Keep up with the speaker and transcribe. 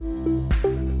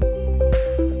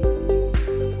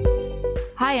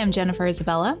Hi, I'm Jennifer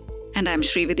Isabella. And I'm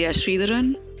Srividya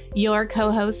Sridharan, your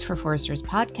co-host for Forrester's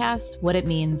podcast, What It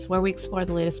Means, where we explore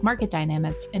the latest market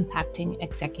dynamics impacting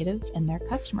executives and their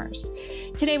customers.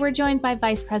 Today, we're joined by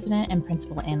Vice President and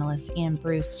Principal Analyst Ian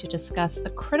Bruce to discuss the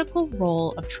critical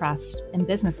role of trust in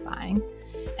business buying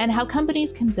and how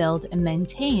companies can build and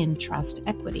maintain trust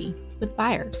equity with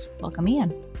buyers. Welcome,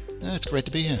 Ian. It's great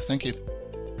to be here. Thank you.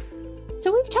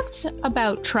 So we've talked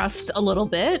about trust a little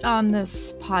bit on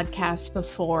this podcast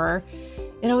before.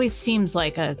 It always seems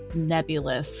like a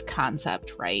nebulous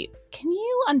concept, right? Can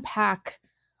you unpack,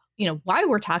 why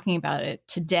we're talking about it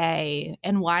today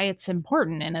and why it's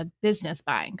important in a business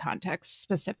buying context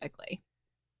specifically?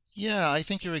 Yeah, I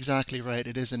think you're exactly right.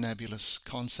 It is a nebulous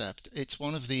concept. It's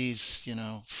one of these,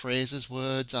 phrases,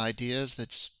 words, ideas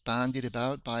that's bandied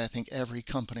about by, I think, every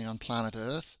company on planet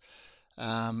Earth.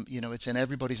 It's in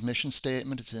everybody's mission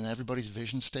statement. It's in everybody's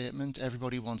vision statement.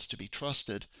 Everybody wants to be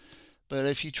trusted. But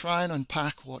if you try and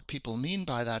unpack what people mean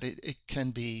by that,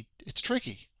 it's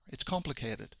tricky. It's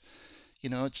complicated.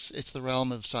 It's the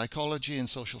realm of psychology and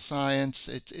social science.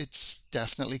 It's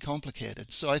definitely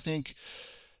complicated. So I think,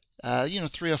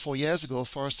 3 or 4 years ago,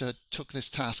 Forrester took this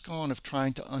task on of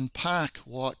trying to unpack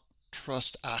what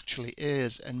trust actually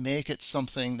is and make it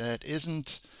something that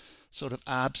isn't sort of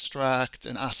abstract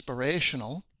and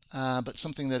aspirational, but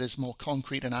something that is more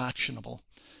concrete and actionable.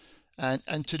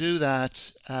 And to do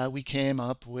that, we came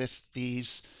up with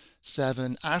these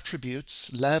 7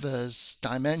 attributes, levers,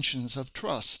 dimensions of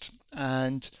trust.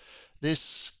 And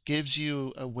this gives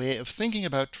you a way of thinking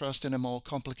about trust in a more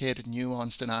complicated,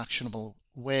 nuanced, and actionable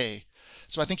way.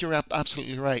 So I think you're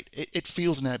absolutely right. It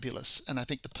feels nebulous. And I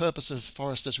think the purpose of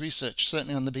Forrester's research,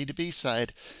 certainly on the B2B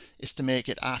side, is to make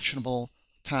it actionable,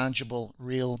 tangible,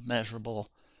 real, measurable,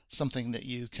 something that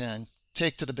you can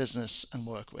take to the business and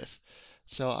work with.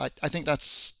 So I think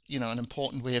that's, an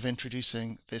important way of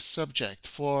introducing this subject.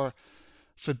 For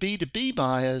B2B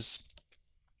buyers,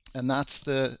 and that's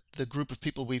the group of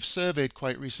people we've surveyed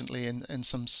quite recently in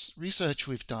some research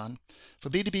we've done. For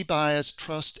B2B buyers,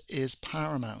 trust is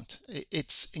paramount.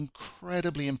 It's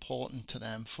incredibly important to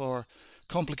them for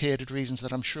complicated reasons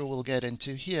that I'm sure we'll get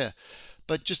into here.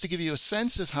 But just to give you a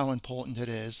sense of how important it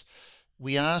is,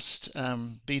 we asked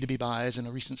B2B buyers in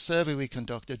a recent survey we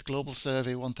conducted, global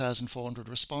survey, 1,400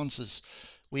 responses.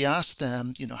 We asked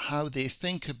them, how they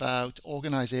think about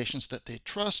organizations that they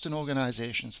trust and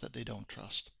organizations that they don't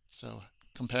trust. So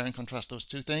compare and contrast those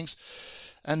two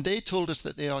things. And they told us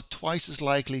that they are twice as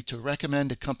likely to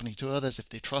recommend a company to others if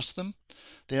they trust them.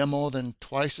 They are more than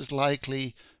twice as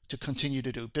likely to continue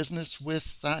to do business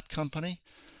with that company.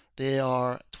 They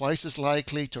are twice as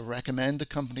likely to recommend the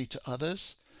company to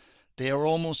others. They are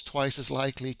almost twice as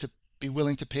likely to be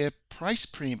willing to pay a price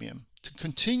premium to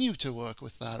continue to work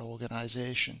with that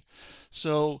organization.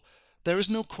 So there is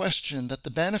no question that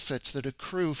the benefits that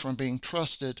accrue from being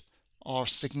trusted are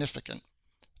significant.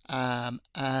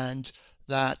 And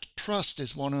that trust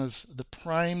is one of the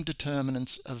prime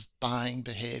determinants of buying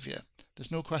behavior.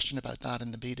 There's no question about that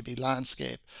in the B2B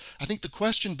landscape. I think the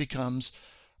question becomes,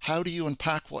 how do you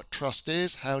unpack what trust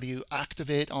is? How do you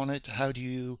activate on it? How do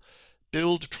you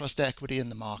build trust equity in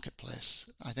the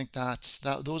marketplace? I think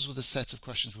those were the sets of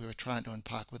questions we were trying to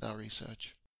unpack with our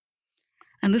research.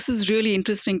 And this is really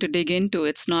interesting to dig into.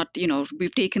 It's not,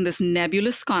 we've taken this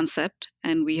nebulous concept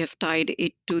and we have tied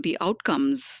it to the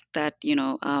outcomes that,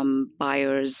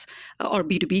 buyers or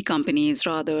B2B companies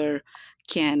rather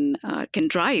can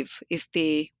drive if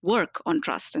they work on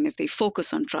trust and if they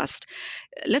focus on trust.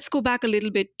 Let's go back a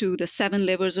little bit to the 7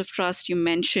 levers of trust. You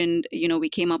mentioned, we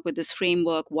came up with this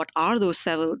framework. What are those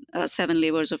 7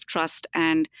 levers of trust?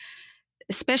 And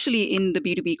especially in the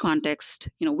B2B context,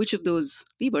 which of those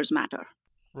levers matter?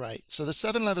 Right. So the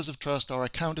 7 levers of trust are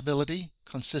accountability,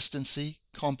 consistency,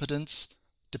 competence,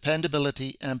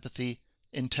 dependability, empathy,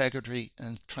 integrity,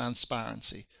 and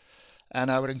transparency. And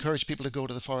I would encourage people to go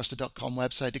to the Forrester.com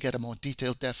website to get a more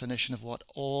detailed definition of what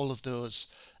all of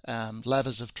those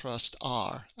levers of trust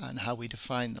are and how we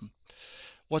define them.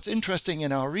 What's interesting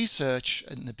in our research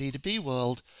in the B2B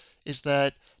world is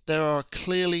that there are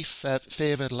clearly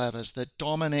favored levers that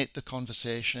dominate the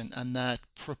conversation and that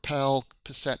propel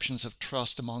perceptions of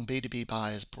trust among B2B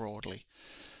buyers broadly.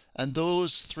 And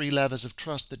those 3 levers of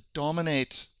trust that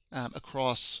dominate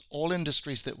across all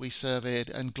industries that we surveyed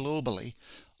and globally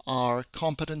are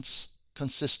competence,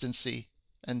 consistency,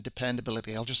 and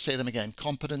dependability. I'll just say them again: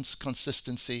 competence,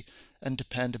 consistency, and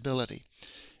dependability.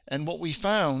 And what we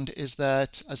found is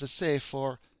that, as I say,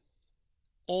 for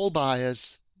all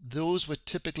buyers, those were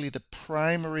typically the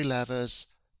primary levers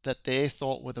that they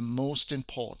thought were the most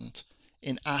important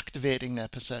in activating their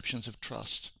perceptions of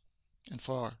trust. and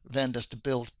for vendors to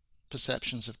build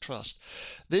perceptions of trust.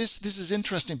 This is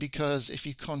interesting because if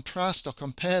you contrast or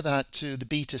compare that to the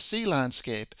B2C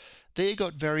landscape, they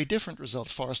got very different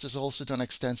results. Forrester has also done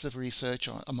extensive research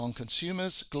among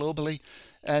consumers globally,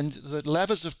 and the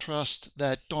levels of trust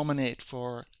that dominate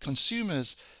for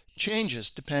consumers changes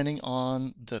depending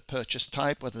on the purchase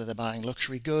type, whether they're buying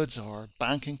luxury goods or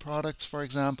banking products, for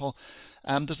example.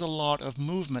 There's a lot of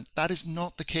movement. That is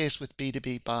not the case with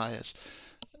B2B buyers.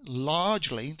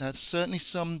 Largely, there's certainly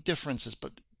some differences,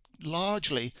 but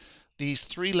largely, these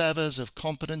three levers of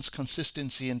competence,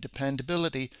 consistency, and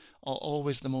dependability are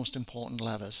always the most important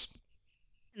levers.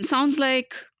 It sounds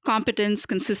like competence,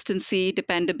 consistency,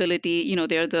 dependability,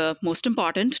 they're the most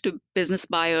important to business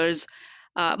buyers,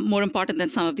 more important than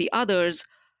some of the others.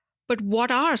 But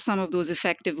what are some of those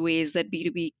effective ways that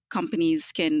B2B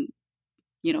companies can,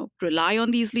 rely on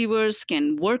these levers,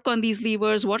 can work on these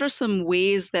levers? What are some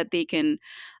ways that they can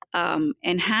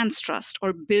enhance trust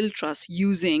or build trust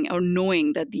using or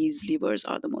knowing that these levers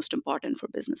are the most important for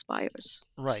business buyers?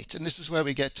 Right. And this is where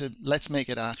we get to let's make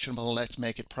it actionable, let's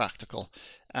make it practical.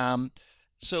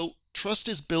 So trust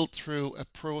is built through a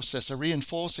process, a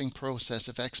reinforcing process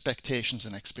of expectations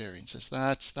and experiences.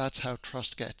 That's how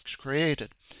trust gets created.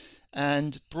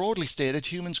 And broadly stated,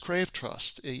 humans crave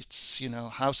trust. It's,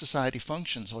 how society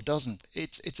functions or doesn't.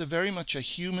 It's a very much a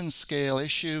human scale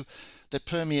issue that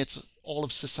permeates all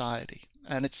of society.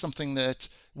 And it's something that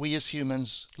we as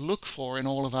humans look for in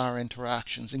all of our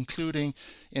interactions, including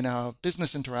in our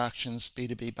business interactions,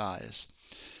 B2B buyers.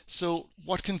 So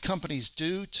what can companies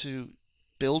do to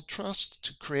build trust,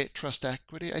 to create trust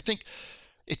equity? I think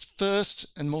it's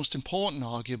first and most important,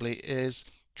 arguably, is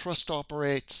trust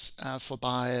operates for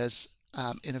buyers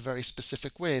in a very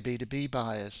specific way, B2B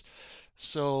buyers.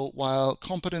 So while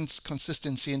competence,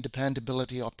 consistency, and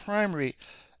dependability are primary,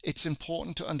 it's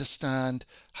important to understand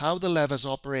how the levers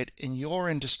operate in your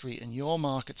industry, in your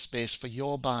market space for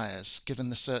your buyers,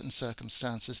 given the certain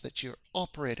circumstances that you're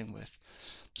operating with.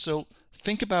 So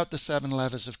think about the 7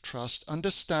 levers of trust,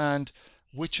 understand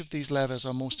which of these levers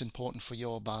are most important for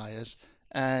your buyers,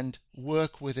 and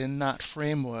work within that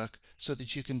framework so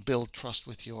that you can build trust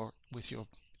with your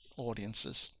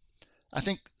audiences. I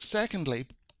think, secondly,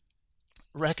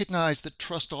 recognize that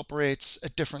trust operates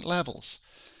at different levels.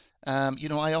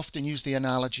 I often use the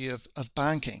analogy of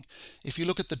banking. If you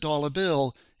look at the dollar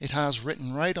bill, it has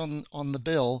written right on the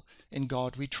bill, "In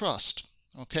God we trust."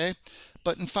 Okay?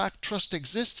 But in fact, trust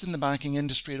exists in the banking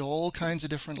industry at all kinds of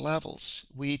different levels.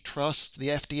 We trust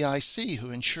the FDIC,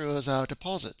 who insures our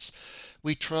deposits.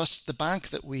 We trust the bank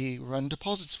that we run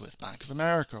deposits with, Bank of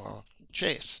America or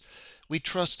Chase. We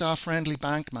trust our friendly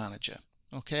bank manager.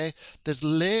 Okay? There's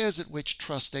layers at which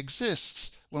trust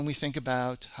exists when we think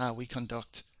about how we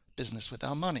conduct business with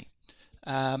our money.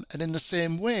 And in the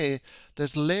same way,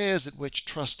 there's layers at which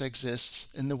trust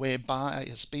exists in the way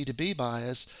buyers, B2B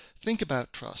buyers, think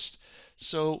about trust.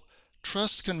 So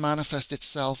trust can manifest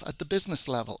itself at the business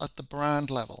level, at the brand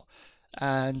level.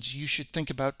 And you should think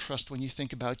about trust when you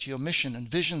think about your mission and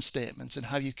vision statements and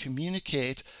how you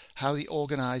communicate how the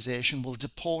organization will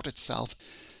deport itself.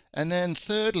 And then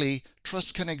thirdly,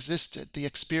 trust can exist at the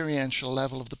experiential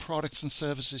level of the products and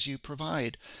services you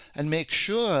provide, and make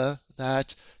sure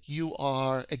that you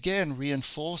are, again,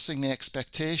 reinforcing the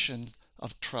expectation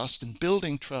of trust and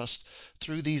building trust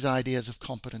through these ideas of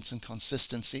competence and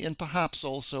consistency, and perhaps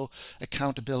also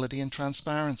accountability and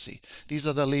transparency. These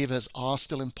other levers are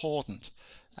still important.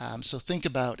 So think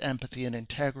about empathy and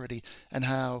integrity and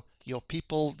how your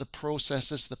people, the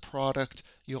processes, the product,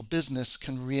 your business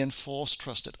can reinforce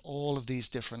trust at all of these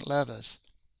different levers.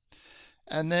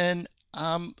 And then,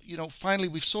 finally,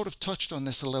 we've sort of touched on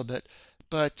this a little bit,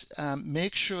 but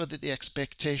make sure that the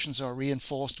expectations are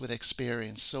reinforced with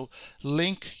experience. So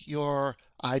link your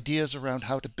ideas around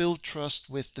how to build trust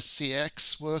with the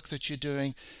CX work that you're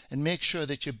doing, and make sure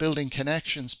that you're building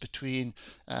connections between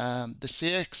the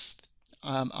CX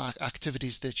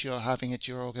activities that you're having at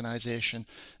your organization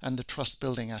and the trust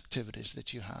building activities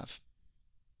that you have.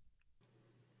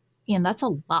 Ian, that's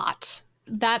a lot.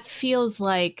 That feels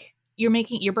like you're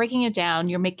breaking it down,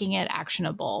 you're making it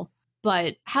actionable.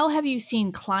 But how have you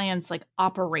seen clients like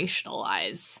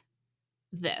operationalize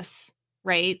this,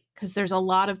 right? Because there's a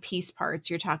lot of piece parts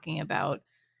you're talking about.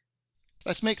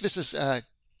 Let's make this as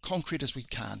concrete as we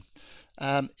can.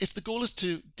 If the goal is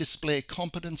to display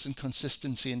competence and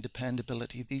consistency and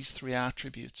dependability, these 3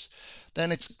 attributes,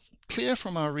 then it's clear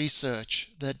from our research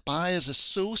that buyers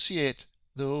associate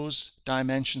those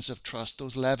dimensions of trust,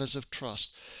 those levers of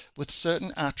trust, with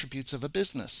certain attributes of a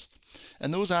business.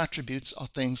 And those attributes are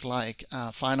things like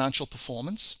financial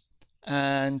performance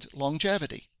and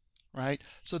longevity. right?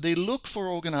 So they look for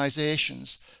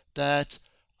organizations that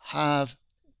have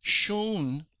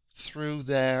shown through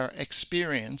their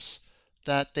experience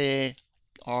that they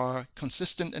are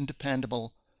consistent and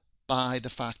dependable by the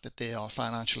fact that they are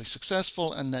financially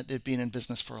successful and that they've been in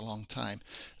business for a long time.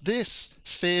 This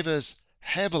favors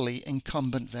heavily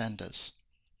incumbent vendors,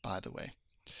 by the way.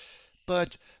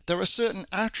 But there are certain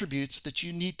attributes that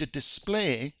you need to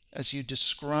display as you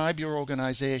describe your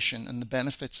organization and the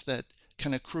benefits that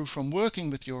can accrue from working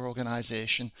with your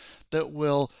organization that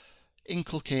will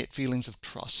inculcate feelings of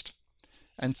trust.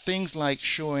 And things like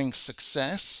showing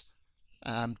success,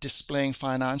 displaying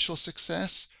financial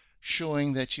success,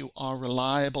 showing that you are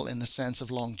reliable in the sense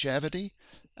of longevity,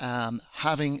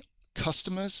 having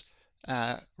customers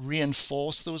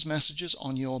reinforce those messages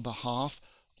on your behalf.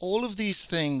 All of these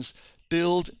things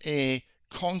build a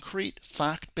concrete,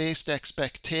 fact-based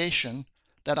expectation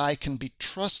that I can be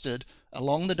trusted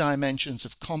along the dimensions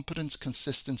of competence,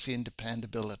 consistency, and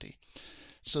dependability.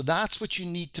 So that's what you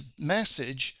need to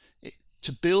message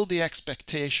to build the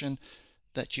expectation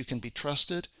that you can be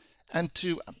trusted and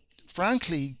to,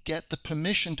 frankly, get the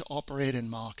permission to operate in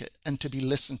market and to be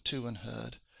listened to and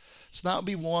heard. So that would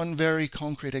be one very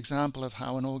concrete example of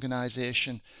how an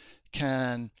organization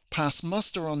can pass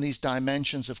muster on these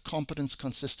dimensions of competence,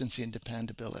 consistency, and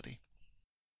dependability.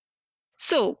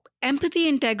 So, empathy,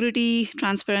 integrity,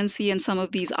 transparency, and some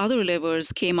of these other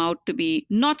levers came out to be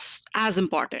not as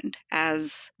important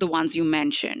as the ones you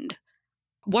mentioned.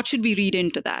 What should we read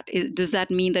into that? Does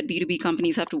that mean that B2B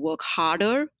companies have to work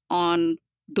harder on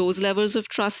those levels of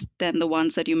trust than the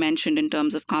ones that you mentioned in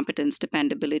terms of competence,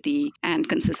 dependability, and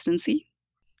consistency?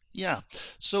 Yeah.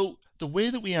 So the way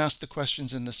that we asked the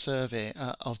questions in the survey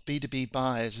of B2B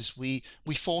buyers is we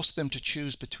forced them to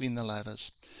choose between the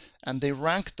levers, and they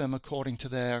ranked them according to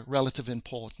their relative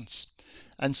importance.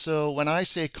 And so when I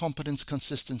say competence,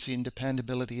 consistency, and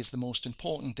dependability is the most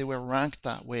important, they were ranked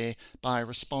that way by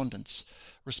respondents.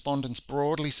 Respondents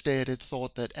broadly stated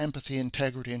thought that empathy,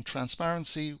 integrity, and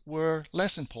transparency were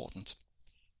less important,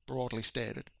 broadly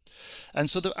stated. And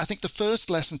so I think the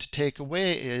first lesson to take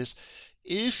away is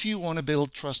if you want to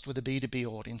build trust with a B2B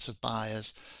audience of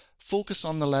buyers, focus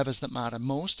on the levers that matter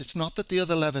most. It's not that the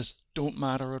other levers don't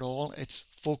matter at all. It's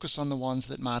focus on the ones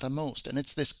that matter most. And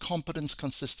it's this competence,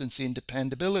 consistency, and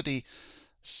dependability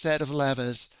set of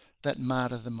levers that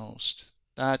matter the most.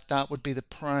 That would be the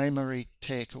primary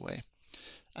takeaway.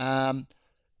 And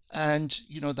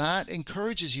that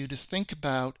encourages you to think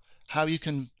about how you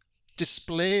can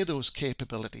display those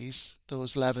capabilities,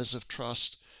 those levers of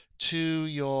trust, to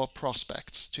your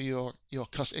prospects, to your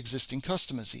existing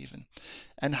customers even,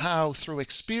 and how through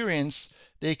experience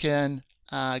they can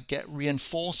get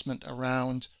reinforcement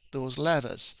around those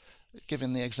levers.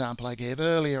 Given the example I gave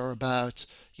earlier about,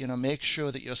 make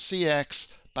sure that your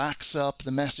CX backs up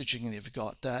the messaging that you've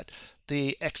got, that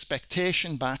the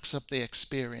expectation backs up the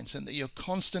experience, and that you're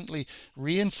constantly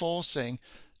reinforcing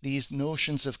these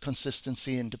notions of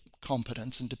consistency and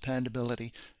competence and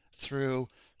dependability through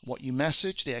what you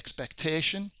message, the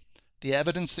expectation, the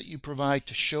evidence that you provide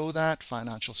to show that,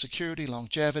 financial security,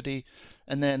 longevity,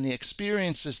 and then the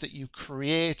experiences that you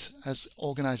create as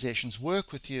organizations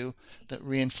work with you that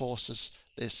reinforces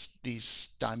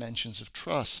these dimensions of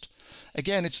trust.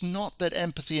 Again, it's not that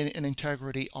empathy and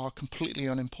integrity are completely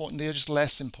unimportant. They are just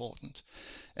less important.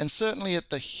 And certainly at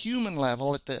the human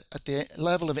level, at the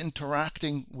level of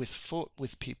interacting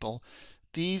with people,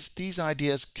 these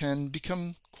ideas can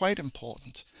become quite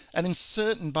important. And in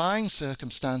certain buying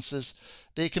circumstances,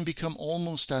 they can become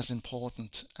almost as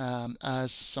important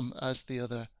as the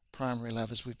other primary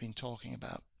levers we've been talking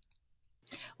about.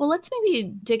 Well, let's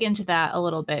maybe dig into that a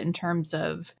little bit in terms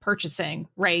of purchasing,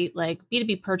 right? Like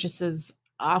B2B purchases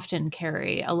often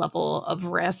carry a level of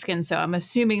risk. And so I'm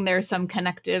assuming there's some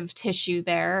connective tissue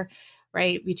there,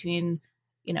 right? Between,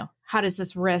 how does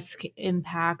this risk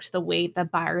impact the weight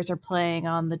that buyers are playing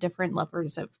on the different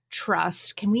levers of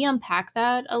trust? Can we unpack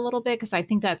that a little bit? Because I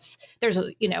think there's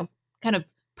a, kind of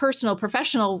personal,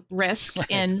 professional risk Right.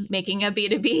 in making a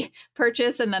B2B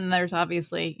purchase. And then there's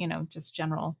obviously, just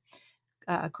general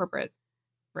corporate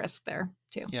risk there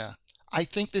too. Yeah. I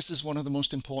think this is one of the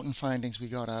most important findings we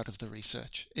got out of the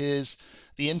research is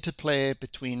the interplay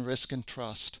between risk and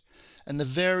trust and the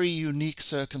very unique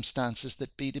circumstances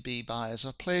that B2B buyers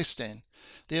are placed in.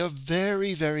 They are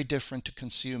very, very different to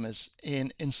consumers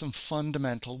in some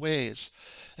fundamental ways.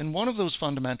 And one of those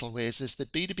fundamental ways is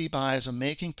that B2B buyers are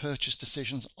making purchase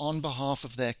decisions on behalf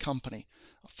of their company,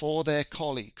 for their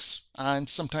colleagues, and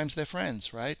sometimes their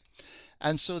friends, right?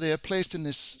 And so they are placed in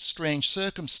this strange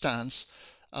circumstance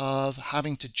of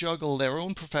having to juggle their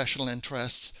own professional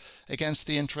interests against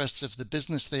the interests of the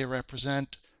business they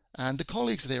represent and the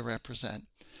colleagues they represent.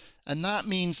 And that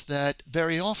means that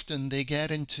very often they get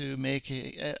into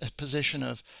a position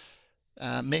of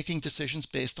making decisions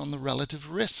based on the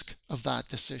relative risk of that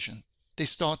decision. They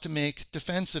start to make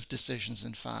defensive decisions,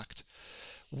 in fact.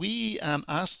 We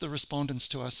asked the respondents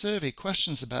to our survey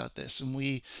questions about this, and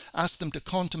we asked them to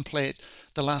contemplate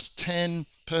the last 10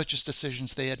 purchase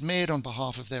decisions they had made on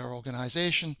behalf of their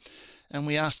organization, and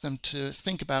we asked them to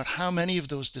think about how many of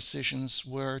those decisions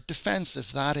were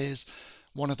defensive. That is,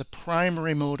 one of the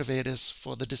primary motivators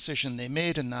for the decision they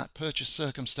made in that purchase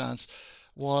circumstance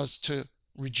was to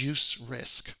reduce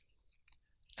risk.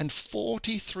 And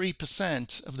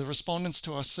 43% of the respondents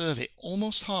to our survey,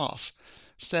 almost half,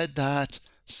 said that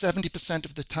 70%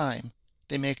 of the time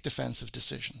they make defensive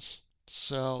decisions.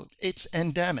 So it's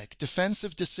endemic.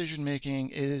 Defensive decision making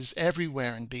is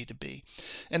everywhere in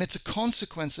B2B. And it's a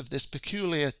consequence of this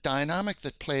peculiar dynamic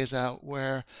that plays out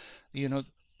where,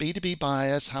 B2B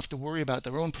buyers have to worry about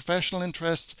their own professional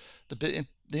interests, the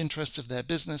interests of their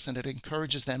business, and it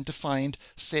encourages them to find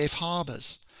safe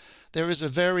harbors. There is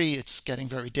it's getting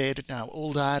very dated now,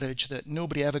 old adage that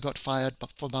nobody ever got fired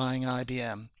for buying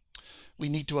IBM. We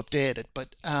need to update it,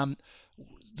 but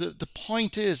the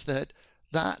point is that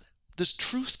there's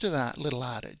truth to that little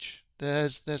adage.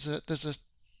 There's a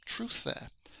truth there,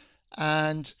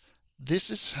 and this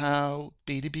is how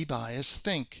B2B buyers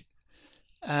think.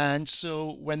 And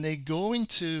so when they go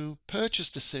into purchase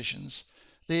decisions,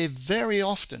 they very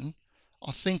often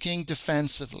are thinking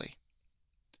defensively.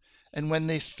 And when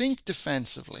they think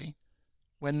defensively,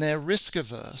 when they're risk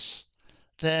averse,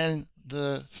 then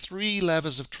the 3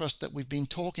 levers of trust that we've been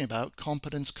talking about,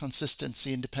 competence,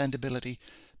 consistency, and dependability,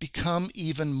 become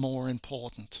even more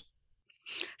important.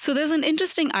 So there's an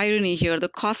interesting irony here. The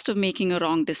cost of making a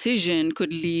wrong decision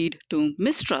could lead to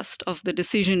mistrust of the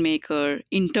decision maker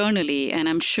internally, and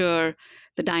I'm sure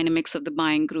the dynamics of the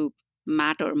buying group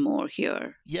matter more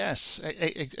here. Yes,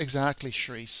 exactly,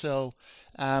 Shri. So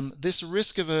this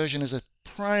risk aversion is a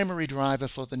primary driver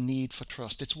for the need for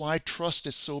trust. It's why trust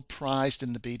is so prized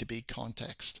in the B2B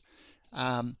context.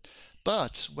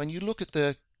 But when you look at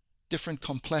the different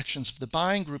complexions of the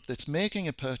buying group that's making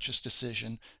a purchase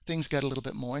decision, things get a little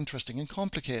bit more interesting and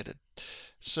complicated.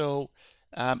 So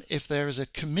if there is a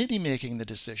committee making the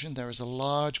decision, there is a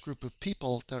large group of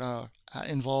people that are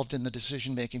involved in the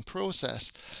decision-making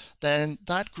process, then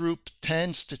that group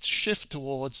tends to shift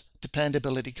towards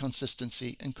dependability,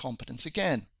 consistency, and competence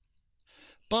again.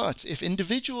 But if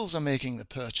individuals are making the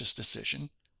purchase decision,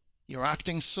 you're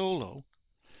acting solo,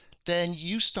 then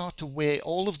you start to weigh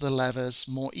all of the levers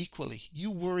more equally.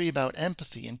 You worry about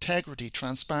empathy, integrity,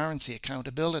 transparency,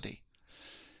 accountability.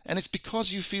 And it's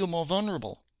because you feel more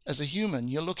vulnerable. As a human,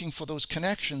 you're looking for those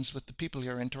connections with the people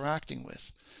you're interacting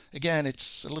with. Again,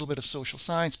 it's a little bit of social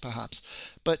science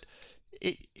perhaps, but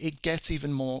it gets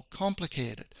even more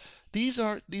complicated. These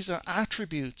are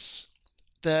attributes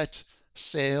that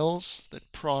sales,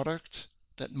 that product,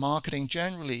 that marketing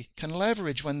generally can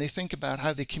leverage when they think about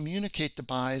how they communicate to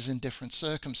buyers in different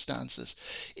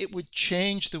circumstances. It would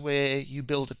change the way you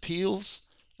build appeals,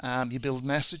 you build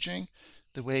messaging,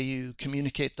 the way you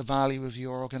communicate the value of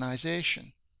your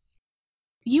organization.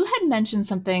 You had mentioned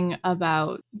something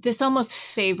about this almost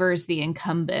favors the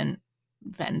incumbent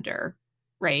vendor,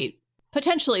 right?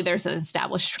 Potentially there's an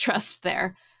established trust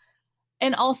there.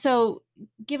 And also,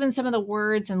 given some of the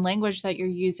words and language that you're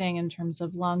using in terms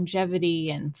of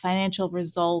longevity and financial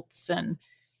results, and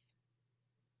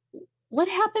what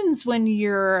happens when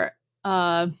you're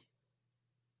not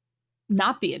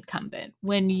the incumbent,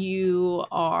 when you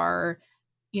are,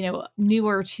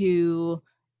 newer to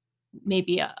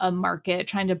maybe a market,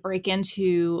 trying to break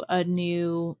into a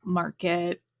new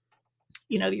market,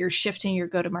 you're shifting your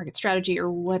go-to-market strategy or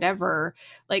whatever,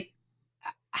 like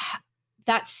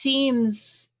that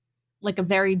seems like a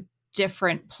very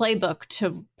different playbook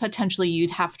to potentially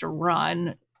you'd have to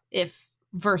run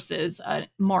versus a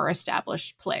more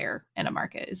established player in a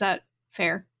market. Is that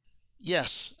fair?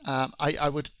 Yes, I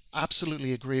would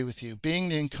absolutely agree with you. Being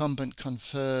the incumbent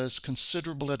confers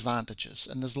considerable advantages,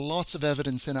 and there's lots of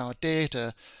evidence in our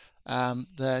data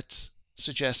that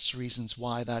suggests reasons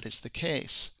why that is the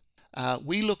case.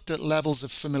 We looked at levels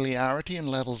of familiarity and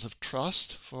levels of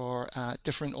trust for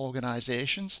different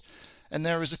organizations, and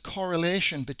there is a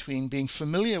correlation between being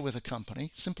familiar with a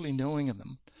company, simply knowing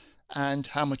them, and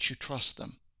how much you trust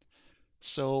them.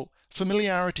 So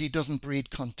familiarity doesn't breed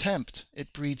contempt,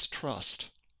 it breeds trust.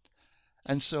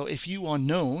 And so if you are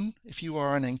known, if you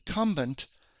are an incumbent,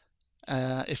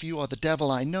 if you are the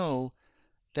devil I know,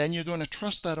 then you're going to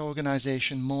trust that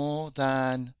organization more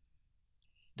than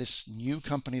this new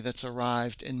company that's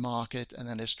arrived in market and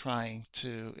then is trying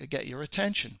to get your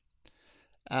attention.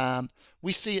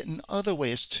 We see it in other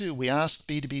ways too. We ask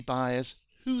B2B buyers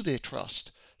who they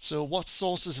trust. So what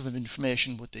sources of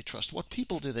information would they trust? What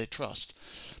people do they trust?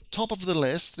 Top of the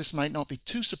list, this might not be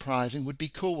too surprising, would be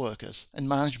co-workers and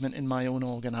management in my own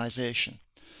organization.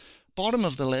 Bottom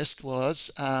of the list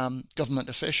was government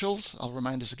officials. I'll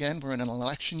remind us again, we're in an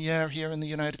election year here in the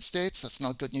United States. That's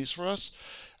not good news for us.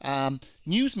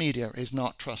 News media is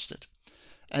not trusted.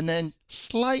 And then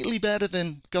slightly better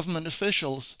than government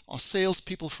officials are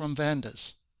salespeople from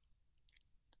vendors.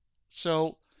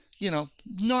 So,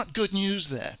 not good news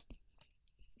there.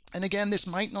 And again, this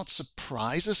might not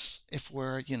surprise us if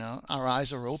we're, our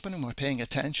eyes are open and we're paying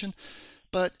attention,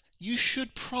 but you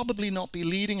should probably not be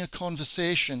leading a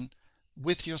conversation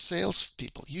with your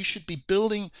salespeople. You should be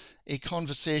building a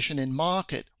conversation in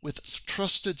market with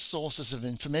trusted sources of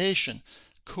information,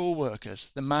 co-workers,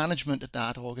 the management at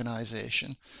that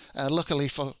organization. Luckily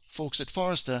for folks at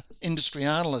Forrester, industry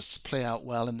analysts play out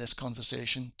well in this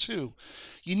conversation too.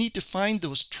 You need to find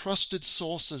those trusted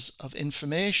sources of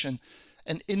information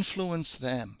and influence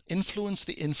them, influence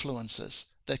the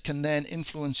influencers that can then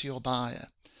influence your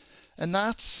buyer. And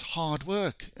that's hard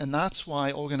work, and that's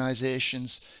why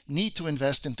organizations need to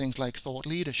invest in things like thought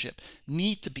leadership,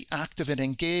 need to be active and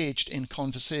engaged in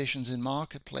conversations in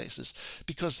marketplaces,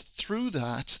 because through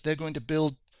that, they're going to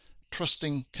build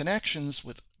trusting connections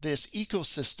with this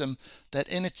ecosystem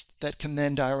that can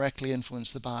then directly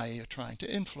influence the buyer you're trying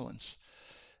to influence.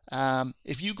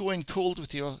 If you go in cold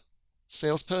with your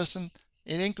salesperson,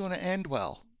 it ain't going to end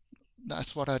well.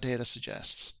 That's what our data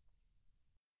suggests.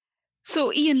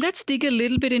 So, Ian, let's dig a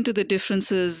little bit into the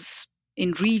differences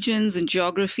in regions and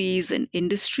geographies and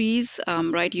industries,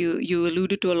 right? You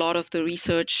alluded to a lot of the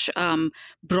research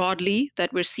broadly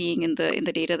that we're seeing in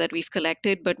the data that we've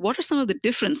collected, but what are some of the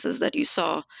differences that you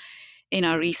saw in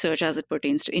our research as it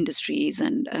pertains to industries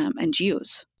and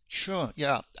geos? Sure,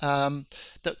 yeah.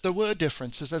 There were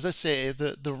differences. As I say,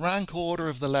 the rank order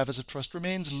of the levels of trust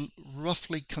remains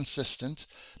roughly consistent,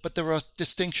 but there are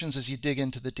distinctions as you dig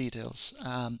into the details.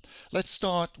 Let's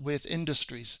start with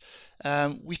industries.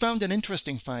 We found an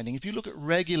interesting finding. If you look at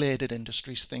regulated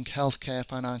industries, think healthcare,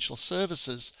 financial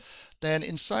services, then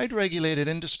inside regulated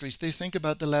industries, they think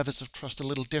about the levels of trust a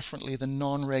little differently than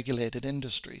non-regulated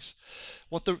industries.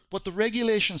 What the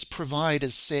regulations provide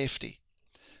is safety.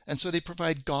 And so they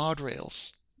provide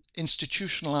guardrails,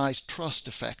 institutionalized trust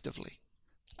effectively.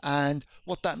 And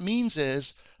what that means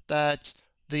is that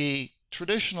the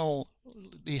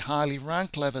highly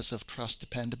ranked levels of trust,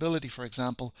 dependability, for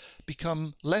example,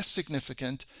 become less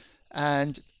significant,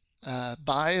 and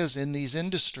buyers in these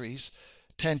industries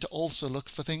tend to also look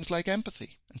for things like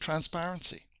empathy and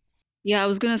transparency. Yeah, I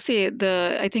was going to say,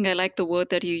 I think I like the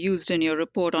word that you used in your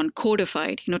report on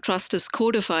codified. Trust is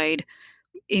codified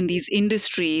in these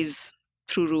industries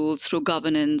through rules, through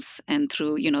governance, and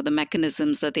through, the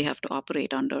mechanisms that they have to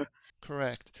operate under.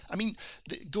 Correct. I mean,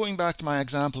 going back to my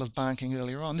example of banking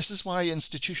earlier on, this is why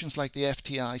institutions like the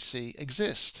FDIC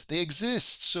exist. They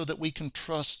exist so that we can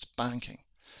trust banking,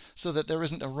 so that there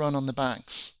isn't a run on the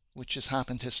banks, which has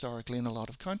happened historically in a lot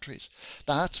of countries.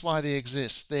 That's why they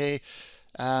exist. They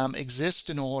exist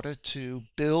in order to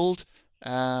build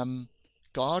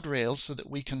guardrails so that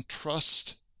we can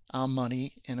trust our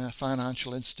money in a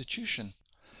financial institution.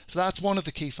 So that's one of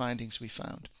the key findings we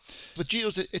found. With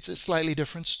geos, it's a slightly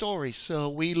different story. So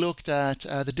we looked at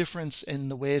the difference in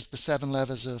the ways the 7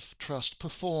 levels of trust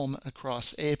perform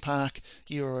across APAC,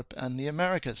 Europe, and the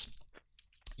Americas.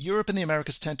 Europe and the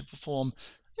Americas tend to perform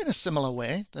in a similar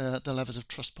way. The levels of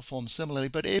trust perform similarly,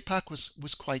 but APAC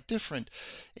was quite different.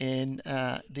 In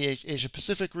the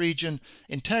Asia-Pacific region,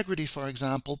 integrity, for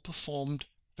example, performed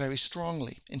very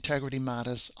strongly. Integrity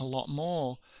matters a lot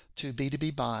more to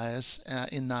B2B buyers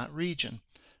in that region.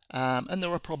 And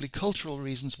there are probably cultural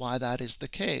reasons why that is the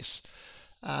case.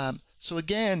 So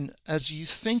again, as you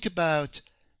think about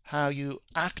how you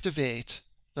activate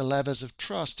the levers of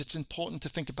trust, it's important to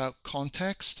think about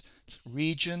context,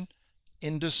 region,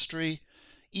 industry,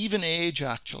 even age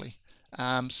actually.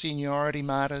 Seniority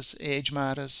matters, age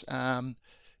matters.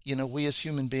 We as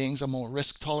human beings are more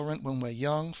risk tolerant when we're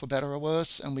young, for better or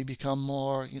worse, and we become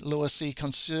more lower C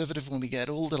conservative when we get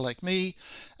older, like me.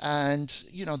 And,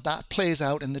 that plays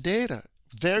out in the data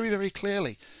very, very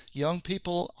clearly. Young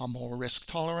people are more risk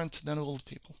tolerant than old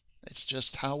people. It's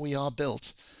just how we are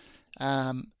built.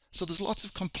 So there's lots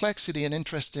of complexity and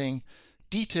interesting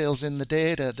details in the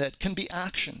data that can be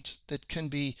actioned, that can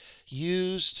be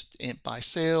used by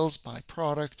sales, by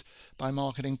product, by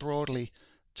marketing broadly,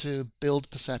 to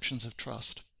build perceptions of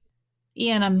trust.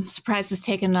 Ian, I'm surprised it's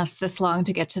taken us this long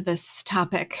to get to this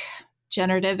topic,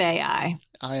 generative AI.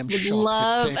 I am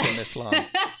shocked it's taken this long.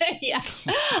 Yeah,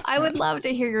 I would love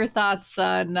to hear your thoughts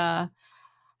on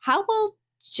how will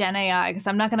Gen AI, because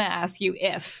I'm not going to ask you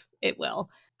if it will,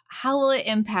 how will it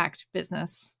impact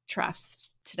business trust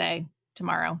today,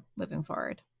 tomorrow, moving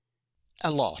forward?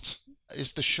 A lot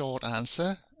is the short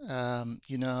answer.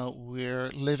 We're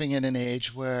living in an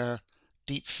age where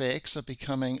deep fakes are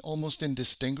becoming almost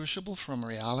indistinguishable from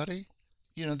reality.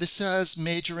 This has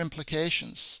major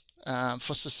implications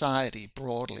for society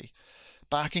broadly.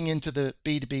 Backing into the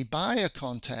B2B buyer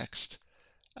context,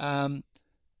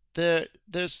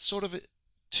 there's sort of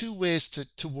two ways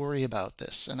to worry about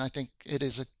this, and I think it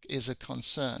is a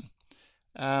concern.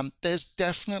 There's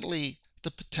definitely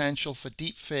the potential for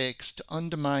deep fakes to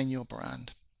undermine your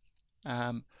brand.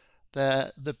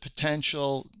 The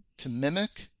potential to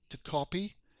mimic, to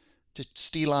copy, to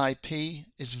steal IP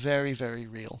is very, very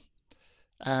real.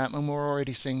 And we're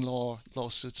already seeing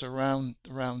lawsuits around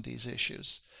these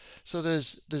issues. So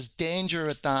there's danger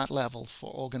at that level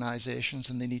for organizations,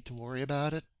 and they need to worry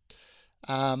about it.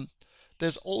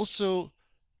 There's also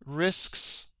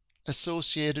risks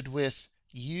associated with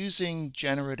using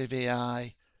generative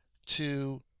AI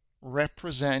to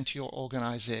represent your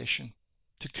organization,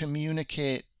 to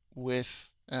communicate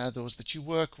with those that you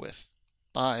work with,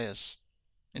 buyers,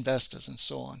 investors, and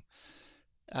so on.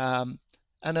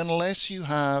 And unless you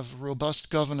have robust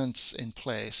governance in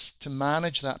place to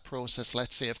manage that process,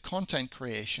 let's say of content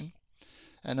creation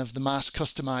and of the mass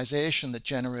customization that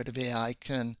generative AI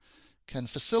can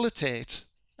facilitate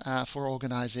for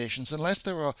organizations, unless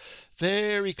there are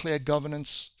very clear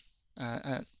governance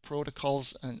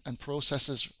protocols and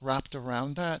processes wrapped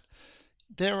around that,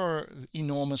 there are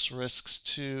enormous risks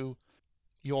to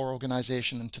your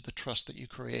organization and to the trust that you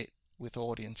create with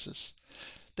audiences.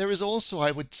 There is also,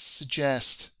 I would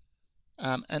suggest,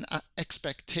 an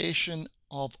expectation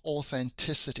of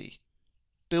authenticity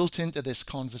built into this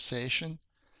conversation,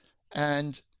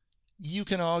 and you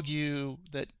can argue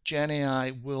that Gen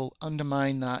AI will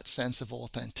undermine that sense of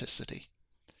authenticity.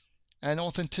 And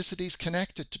authenticity is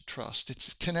connected to trust.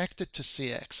 It's connected to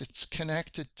CX. It's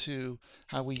connected to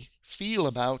how we feel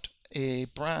about a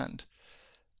brand.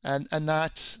 And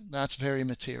that's very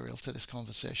material to this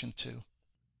conversation too.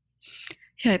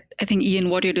 Yeah, I think, Ian,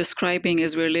 what you're describing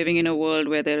is we're living in a world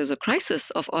where there is a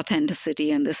crisis of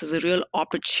authenticity, and this is a real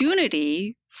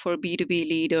opportunity for B2B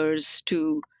leaders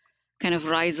to kind of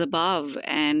rise above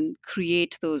and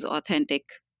create those authentic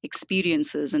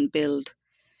experiences and build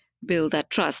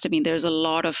that trust. I mean, there's a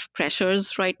lot of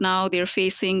pressures right now they're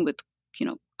facing with,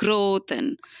 growth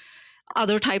and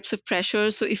other types of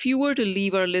pressures. So if you were to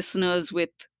leave our listeners with,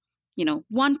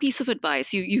 one piece of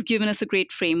advice, you've given us a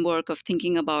great framework of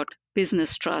thinking about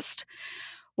business trust.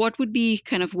 What would be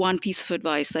kind of one piece of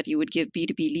advice that you would give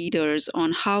B2B leaders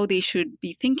on how they should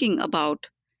be thinking about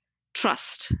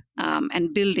trust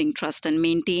and building trust and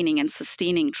maintaining and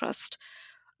sustaining trust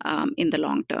in the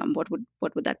long term? What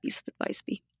would that piece of advice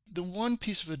be? The one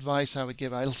piece of advice I would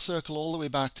give, I'll circle all the way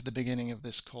back to the beginning of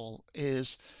this call,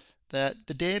 is that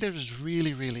the data is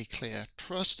really, really clear.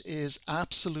 Trust is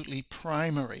absolutely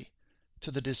primary to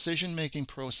the decision-making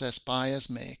process buyers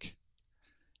make.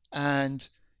 And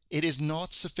it is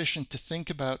not sufficient to think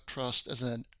about trust as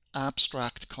an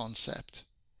abstract concept.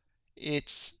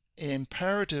 It's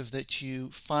imperative that you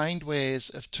find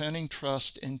ways of turning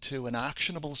trust into an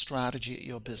actionable strategy at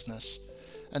your business,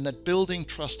 and that building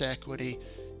trust equity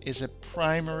is a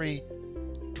primary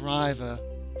driver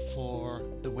for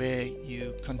the way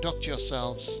you conduct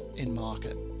yourselves in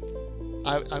market.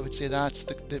 I would say that's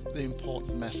the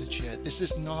important message here. This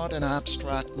is not an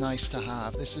abstract nice to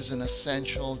have. This is an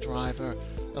essential driver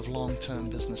of long-term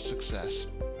business success.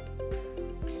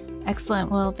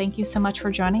 Excellent. Well, thank you so much for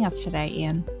joining us today,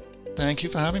 Ian. Thank you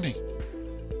for having me.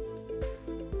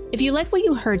 If you like what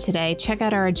you heard today, check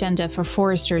out our agenda for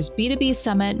Forrester's B2B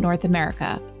Summit North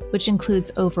America, which includes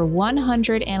over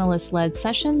 100 analyst-led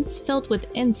sessions filled with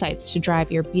insights to drive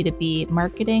your B2B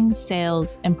marketing,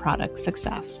 sales, and product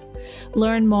success.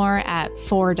 Learn more at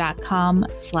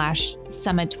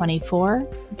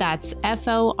forr.com/summit24. That's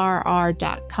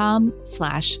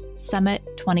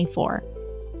forr.com/summit24.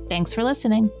 Thanks for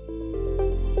listening.